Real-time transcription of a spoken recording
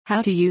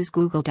How to use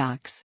Google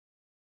Docs.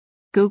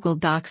 Google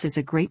Docs is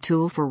a great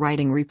tool for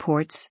writing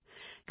reports,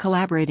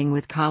 collaborating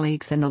with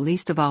colleagues, and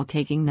least of all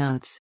taking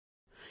notes.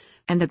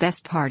 And the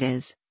best part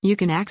is, you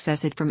can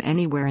access it from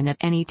anywhere and at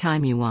any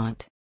time you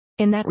want.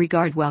 In that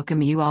regard,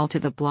 welcome you all to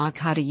the blog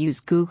How to Use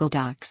Google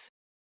Docs.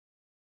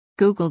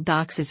 Google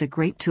Docs is a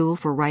great tool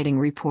for writing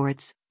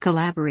reports,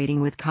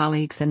 collaborating with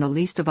colleagues, and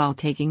least of all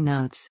taking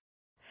notes.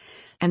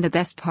 And the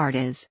best part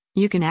is,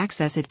 you can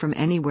access it from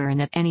anywhere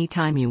and at any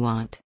time you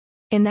want.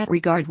 In that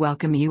regard,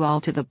 welcome you all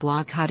to the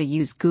blog How to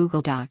Use Google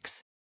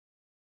Docs.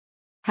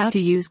 How to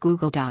use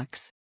Google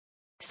Docs.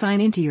 Sign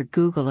into your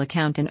Google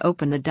account and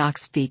open the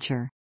Docs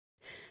feature.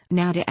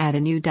 Now to add a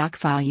new doc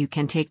file, you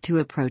can take two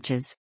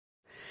approaches.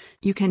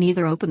 You can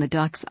either open the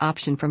Docs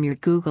option from your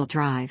Google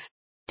Drive.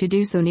 To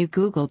do so, new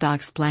Google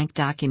Docs blank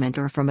document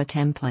or from a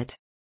template.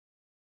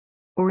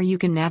 Or you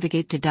can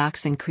navigate to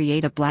Docs and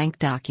create a blank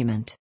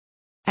document.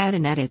 Add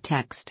and edit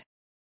text.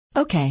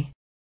 Okay.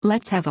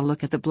 Let's have a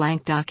look at the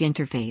blank doc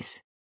interface.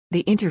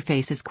 The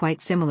interface is quite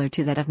similar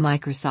to that of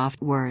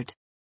Microsoft Word.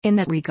 In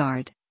that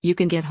regard, you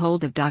can get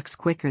hold of Docs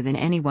quicker than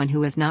anyone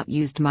who has not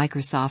used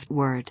Microsoft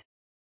Word.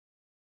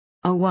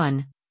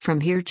 01.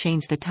 From here,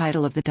 change the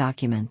title of the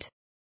document.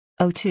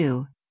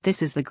 02.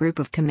 This is the group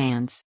of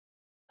commands.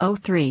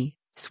 03.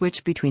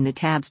 Switch between the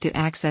tabs to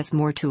access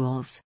more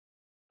tools.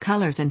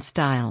 Colors and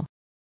style.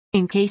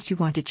 In case you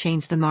want to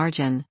change the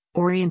margin,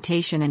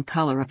 orientation, and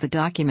color of the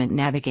document,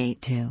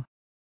 navigate to.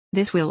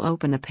 This will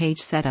open the page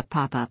setup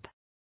pop-up.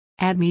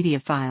 Add media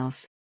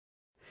files.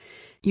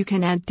 You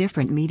can add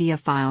different media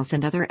files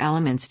and other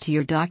elements to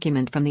your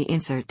document from the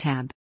Insert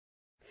tab.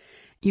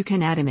 You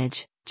can add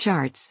image,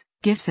 charts,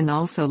 GIFs, and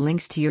also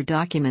links to your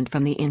document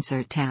from the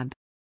Insert tab.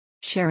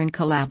 Share and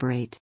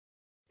collaborate.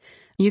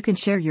 You can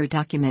share your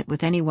document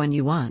with anyone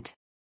you want.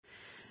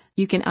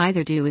 You can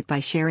either do it by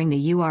sharing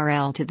the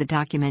URL to the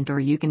document, or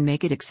you can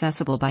make it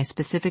accessible by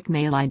specific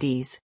mail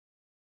IDs.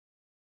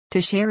 To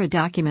share a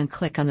document,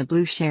 click on the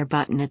blue Share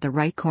button at the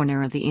right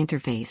corner of the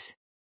interface.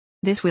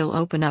 This will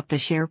open up the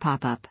Share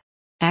pop-up.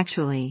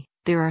 Actually,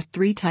 there are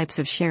 3 types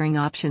of sharing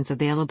options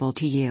available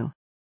to you.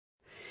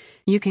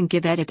 You can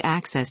give edit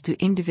access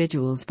to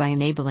individuals by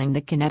enabling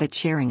the Can Edit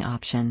sharing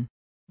option.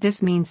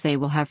 This means they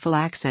will have full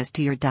access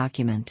to your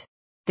document.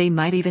 They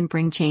might even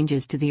bring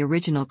changes to the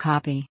original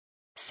copy.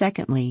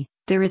 Secondly,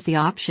 there is the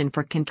option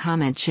for Can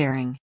Comment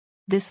sharing.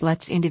 This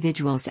lets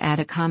individuals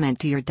add a comment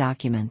to your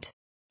document.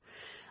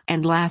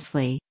 And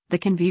lastly, the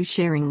Can View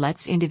sharing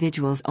lets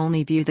individuals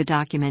only view the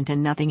document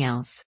and nothing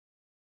else.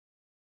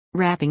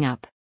 Wrapping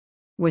up.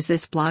 Was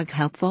this blog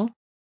helpful?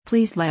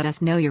 Please let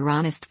us know your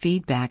honest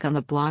feedback on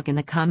the blog in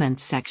the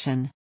comments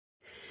section.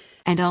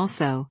 And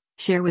also,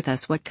 share with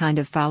us what kind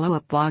of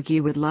follow-up blog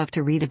you would love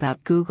to read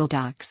about Google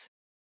Docs.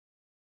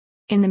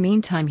 In the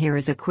meantime, here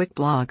is a quick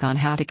blog on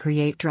how to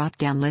create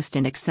drop-down list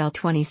in Excel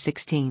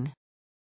 2016.